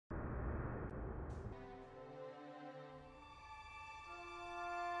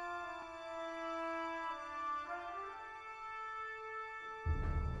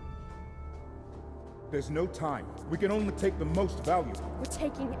There's no time. We can only take the most valuable. We're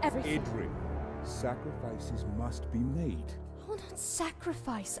taking everything. Idri, sacrifices must be made. I will not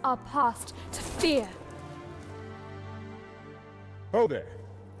sacrifice our past to fear. Oh there.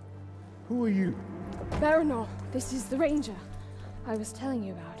 Who are you? Baranor, this is the ranger I was telling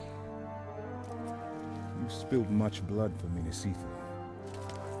you about. You spilled much blood for me to see through.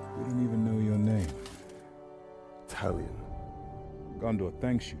 We don't even know your name. Talion. Gondor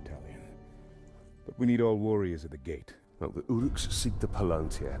thanks you, Talion. But we need all warriors at the gate. Well, the Uruks seek the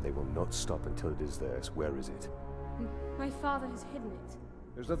Palantir, and they will not stop until it is theirs. Where is it? My father has hidden it.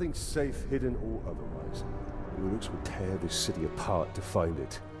 There's nothing safe, hidden or otherwise. The Uruks will tear this city apart to find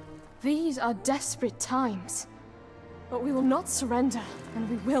it. These are desperate times. But we will not surrender, and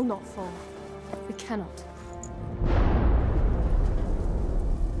we will not fall. We cannot.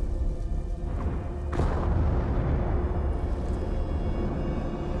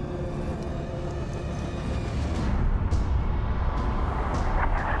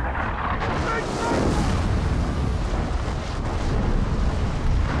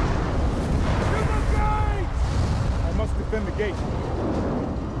 Defend the gate.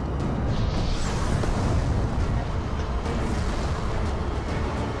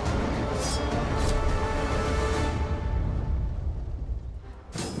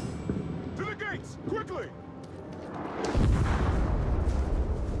 To the gates, quickly!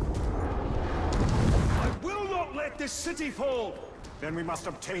 I will not let this city fall! Then we must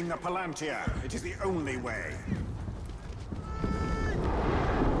obtain the Palantir. It is the only way.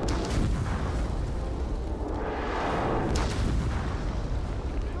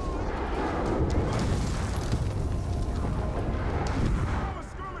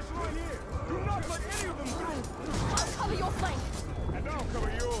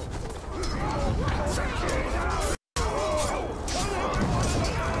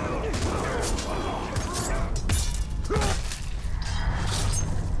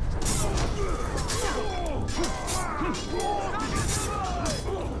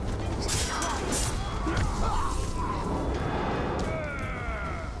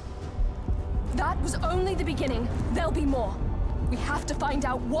 That was only the beginning. There'll be more. We have to find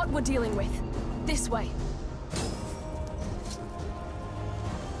out what we're dealing with. This way.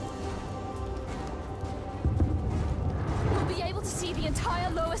 We'll be able to see the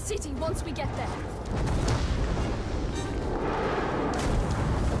entire lower city once we get there.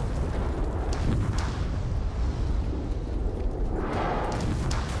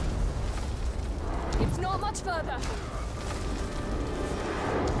 It's not much further.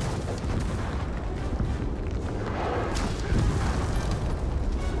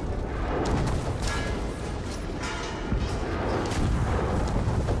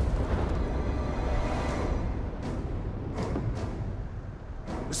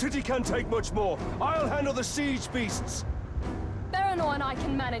 The city can't take much more. I'll handle the siege beasts. Baranor and I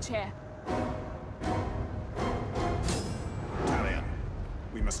can manage here. Talion,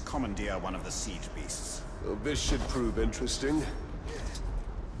 we must commandeer one of the siege beasts. Well, this should prove interesting.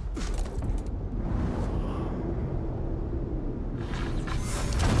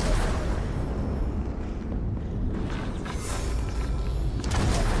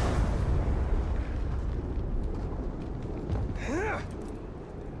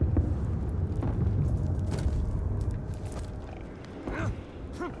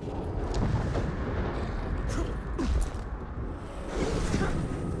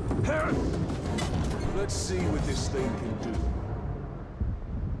 Let's see what this thing can do.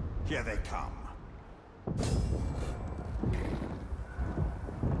 Here they come.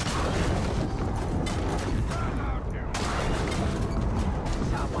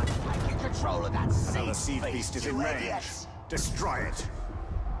 Someone taking control of that siege Another siege beast is in you range. idiots. Destroy it.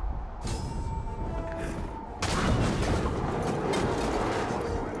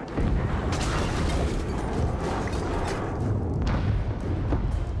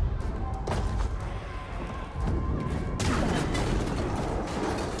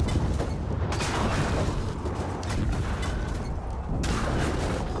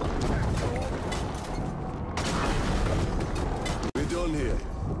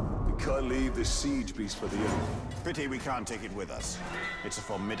 Leave the siege beast for the end. Pity we can't take it with us. It's a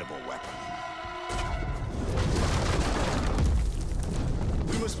formidable weapon.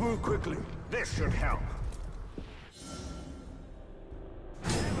 We must move quickly. This should help.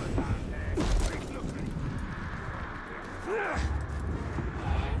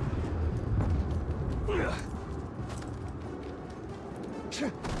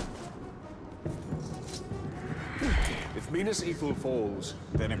 If Minas Ithil falls,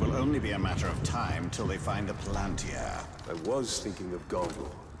 then it will only be a matter of time till they find the Palantir. I was thinking of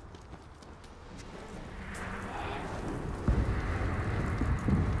Gondor.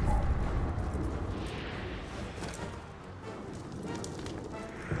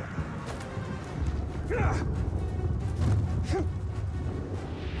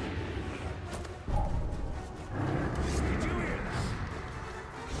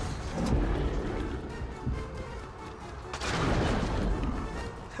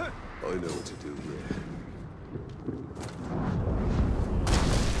 know what to do here.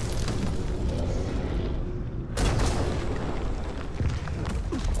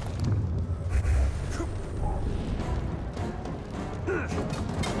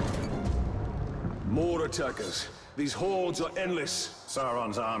 More attackers. These hordes are endless.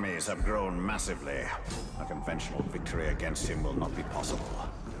 Sauron's armies have grown massively. A conventional victory against him will not be possible.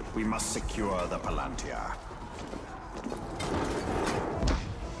 We must secure the Palantir.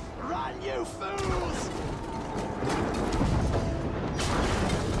 Run, you fools!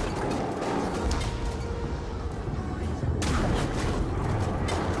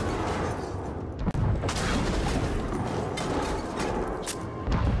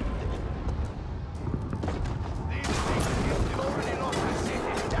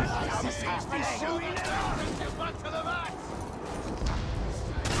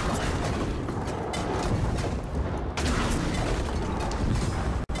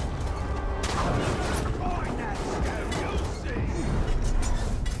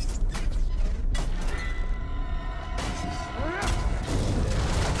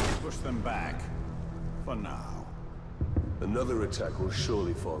 Back. For now. Another attack will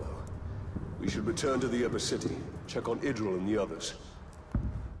surely follow. We should return to the upper city, check on Idril and the others.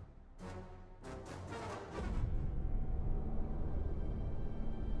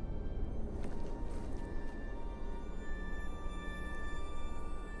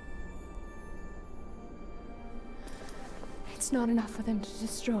 It's not enough for them to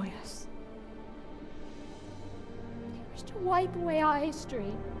destroy us. They wish to wipe away our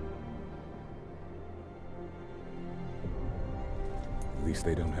history. At least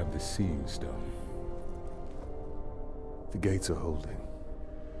they don't have the Seeing Stone. The gates are holding.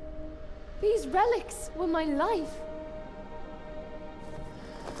 These relics were my life.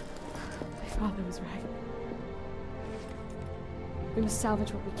 My father was right. We must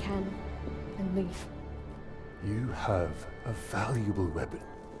salvage what we can and leave. You have a valuable weapon.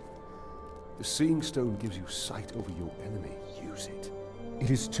 The Seeing Stone gives you sight over your enemy. Use it. It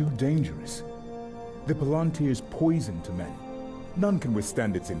is too dangerous. The Palantir is poison to men. None can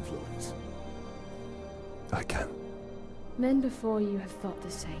withstand its influence. I can. Men before you have thought the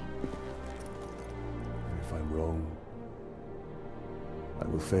same. And if I'm wrong, I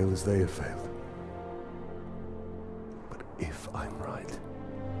will fail as they have failed. But if I'm right,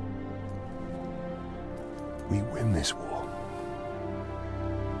 we win this war.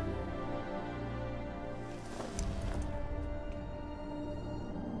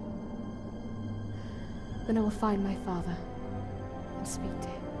 Then I will find my father and speak to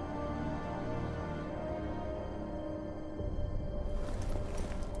him.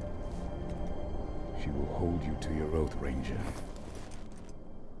 She will hold you to your oath, Ranger.